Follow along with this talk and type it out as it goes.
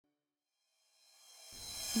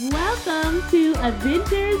Welcome to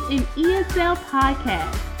Adventures in ESL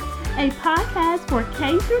Podcast, a podcast for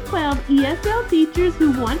K through 12 ESL teachers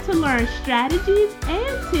who want to learn strategies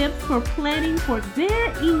and tips for planning for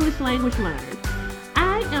their English language learners.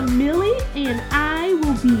 I am Millie, and I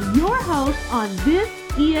will be your host on this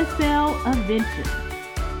ESL adventure.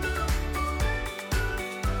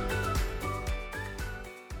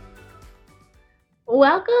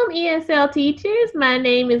 Welcome, ESL teachers. My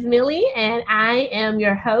name is Millie, and I am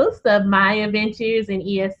your host of My Adventures in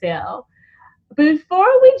ESL.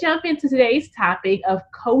 Before we jump into today's topic of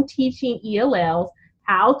co-teaching ELLs,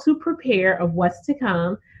 how to prepare of what's to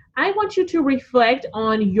come, I want you to reflect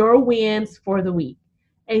on your wins for the week.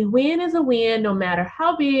 A win is a win no matter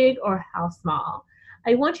how big or how small.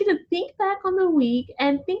 I want you to think back on the week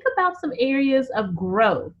and think about some areas of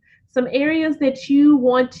growth, some areas that you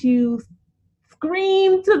want to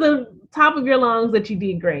scream to the top of your lungs that you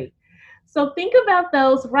did great. So think about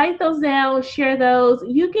those, write those down, share those.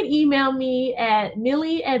 You can email me at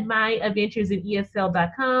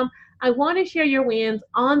millie@myadventuresinESL.com. I want to share your wins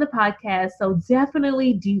on the podcast, so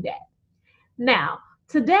definitely do that. Now,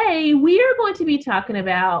 today we are going to be talking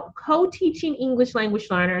about co-teaching English language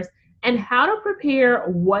learners and how to prepare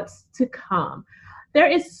what's to come. There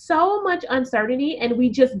is so much uncertainty, and we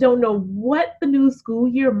just don't know what the new school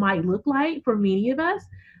year might look like for many of us.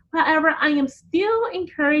 However, I am still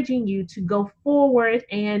encouraging you to go forward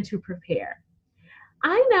and to prepare.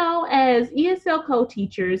 I know as ESL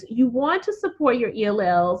co-teachers, you want to support your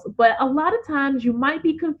ELLs, but a lot of times you might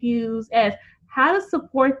be confused as how to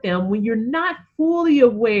support them when you're not fully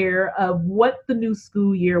aware of what the new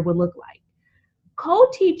school year would look like.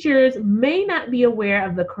 Co-teachers may not be aware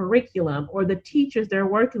of the curriculum or the teachers they're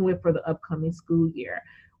working with for the upcoming school year,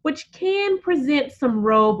 which can present some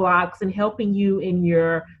roadblocks in helping you in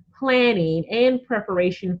your planning and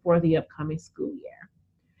preparation for the upcoming school year.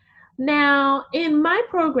 Now, in my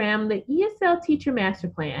program, the ESL Teacher Master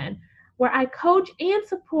Plan, where I coach and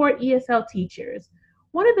support ESL teachers,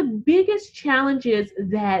 one of the biggest challenges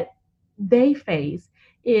that they face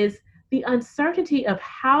is the uncertainty of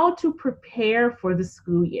how to prepare for the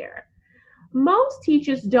school year. Most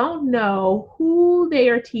teachers don't know who they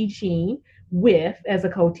are teaching with as a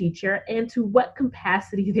co-teacher and to what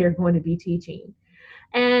capacity they're going to be teaching.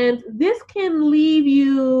 And this can leave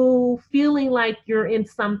you feeling like you're in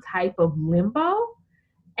some type of limbo.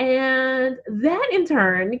 And that in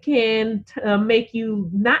turn can make you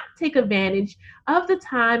not take advantage of the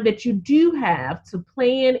time that you do have to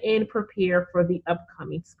plan and prepare for the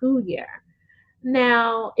upcoming school year.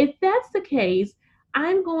 Now, if that's the case,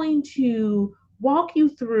 I'm going to walk you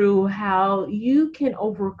through how you can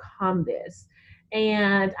overcome this.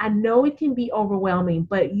 And I know it can be overwhelming,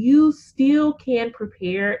 but you still can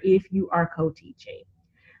prepare if you are co-teaching.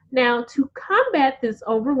 Now, to combat this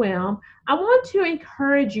overwhelm, I want to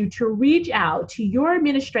encourage you to reach out to your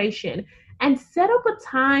administration and set up a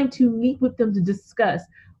time to meet with them to discuss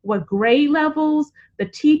what grade levels, the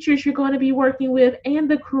teachers you're going to be working with, and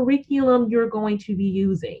the curriculum you're going to be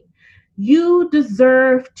using. You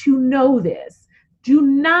deserve to know this. Do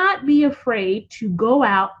not be afraid to go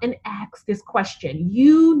out and ask this question.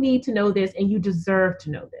 You need to know this, and you deserve to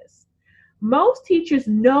know this. Most teachers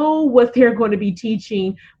know what they're going to be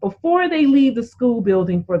teaching before they leave the school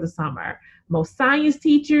building for the summer. Most science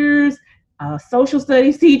teachers, social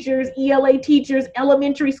studies teachers, ELA teachers,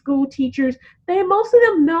 elementary school teachers, most of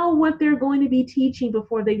them know what they're going to be teaching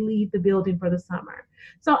before they leave the building for the summer.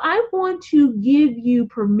 So I want to give you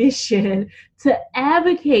permission to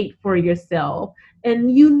advocate for yourself.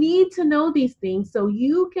 And you need to know these things so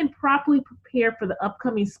you can properly prepare for the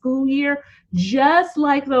upcoming school year, just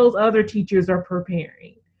like those other teachers are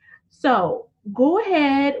preparing. So go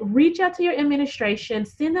ahead, reach out to your administration,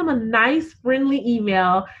 send them a nice, friendly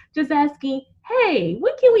email just asking, hey,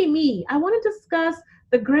 when can we meet? I want to discuss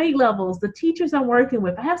the grade levels, the teachers I'm working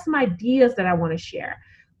with. I have some ideas that I want to share.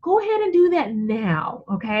 Go ahead and do that now,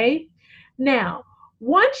 okay? Now,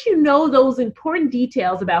 once you know those important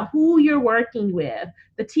details about who you're working with,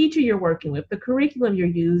 the teacher you're working with, the curriculum you're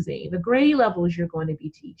using, the grade levels you're going to be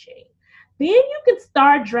teaching, then you can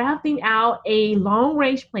start drafting out a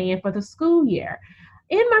long-range plan for the school year.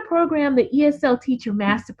 In my program, the ESL Teacher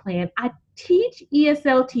Master Plan, I teach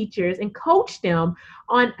ESL teachers and coach them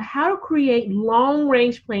on how to create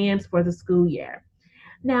long-range plans for the school year.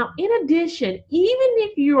 Now, in addition, even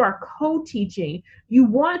if you are co-teaching, you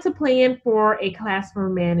want to plan for a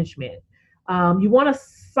classroom management. You want a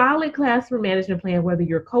solid classroom management plan, whether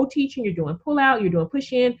you're co-teaching, you're doing pull-out, you're doing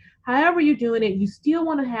push-in, however you're doing it, you still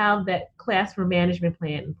want to have that classroom management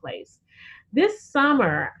plan in place. This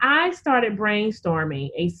summer, I started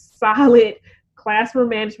brainstorming a solid classroom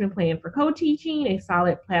management plan for co-teaching, a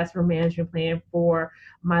solid classroom management plan for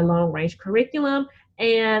my long-range curriculum.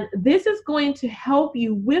 And this is going to help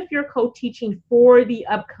you with your co-teaching for the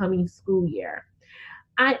upcoming school year.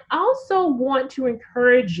 I also want to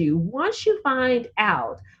encourage you, once you find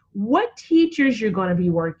out what teachers you're going to be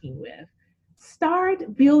working with,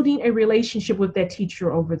 start building a relationship with that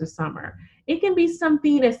teacher over the summer. It can be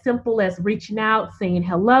something as simple as reaching out, saying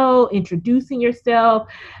hello, introducing yourself,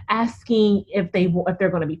 asking if they're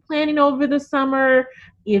going to be planning over the summer,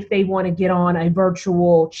 if they want to get on a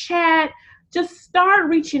virtual chat. Just start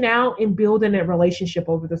reaching out and building a relationship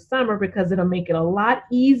over the summer, because it'll make it a lot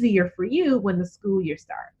easier for you when the school year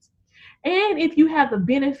starts. And if you have the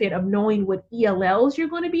benefit of knowing what ELLs you're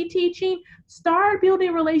going to be teaching, start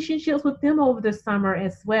building relationships with them over the summer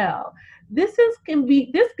as well. This can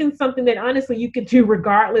be something that honestly you can do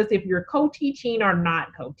regardless if you're co-teaching or not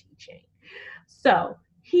co-teaching. So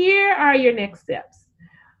here are your next steps.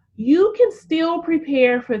 You can still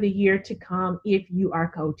prepare for the year to come if you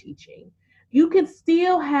are co-teaching. You can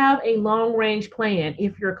still have a long-range plan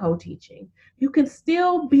if you're co-teaching. You can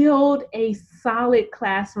still build a solid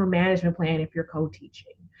classroom management plan if you're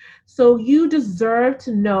co-teaching. So you deserve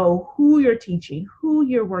to know who you're teaching, who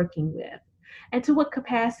you're working with, and to what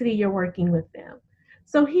capacity you're working with them.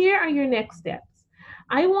 So here are your next steps.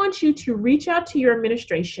 I want you to reach out to your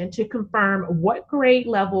administration to confirm what grade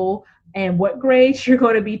level and what grades you're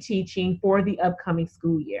going to be teaching for the upcoming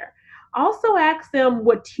school year. Also ask them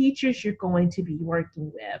what teachers you're going to be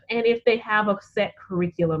working with and if they have a set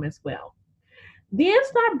curriculum as well. Then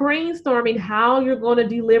start brainstorming how you're going to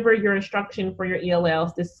deliver your instruction for your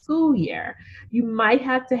ELLs this school year. You might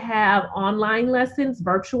have to have online lessons,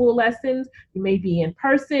 virtual lessons. You may be in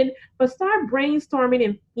person, but start brainstorming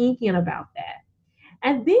and thinking about that.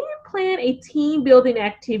 And then plan a team building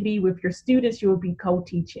activity with your students you will be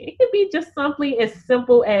co-teaching. It could be just something as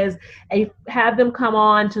simple as have them come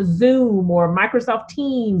on to Zoom or Microsoft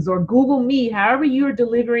Teams or Google Meet, however you're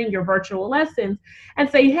delivering your virtual lessons, and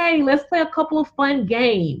say, hey, let's play a couple of fun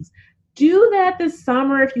games. Do that this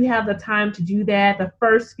summer if you have the time to do that, the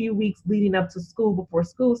first few weeks leading up to school before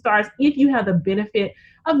school starts, if you have the benefit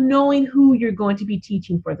of knowing who you're going to be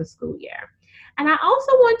teaching for the school year. And I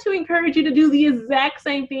also want to encourage you to do the exact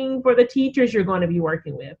same thing for the teachers you're going to be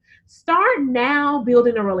working with. Start now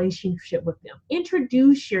building a relationship with them.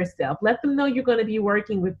 Introduce yourself. Let them know you're going to be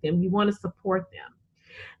working with them. You want to support them.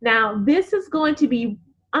 Now, this is going to be,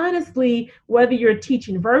 honestly, whether you're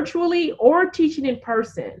teaching virtually or teaching in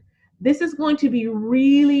person, this is going to be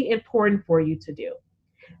really important for you to do.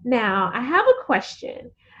 Now, I have a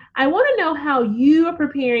question. I want to know how you are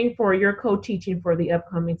preparing for your co-teaching for the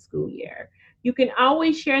upcoming school year. You can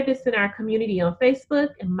always share this in our community on Facebook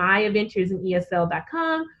at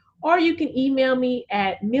myadventuresinESL.com, or you can email me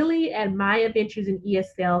at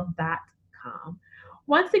millie@myadventuresinESL.com.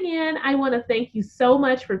 Once again, I want to thank you so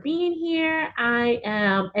much for being here. I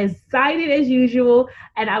am excited as usual,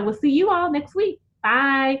 and I will see you all next week.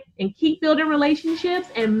 Bye, and keep building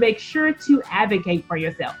relationships and make sure to advocate for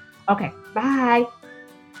yourself. Okay, bye.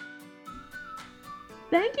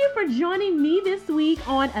 Thank you for joining me this week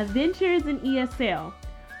on Adventures in ESL.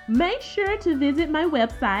 Make sure to visit my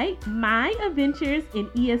website,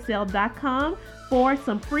 myadventuresinesl.com, for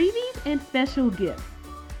some freebies and special gifts.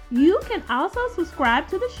 You can also subscribe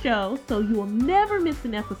to the show so you will never miss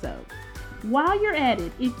an episode. While you're at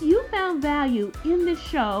it, if you found value in this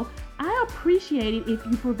show, I appreciate it if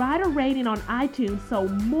you provide a rating on iTunes so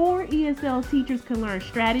more ESL teachers can learn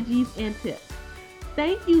strategies and tips.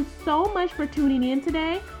 Thank you so much for tuning in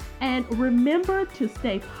today, and remember to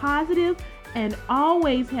stay positive and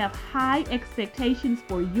always have high expectations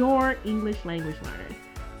for your English language learners.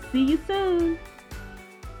 See you soon.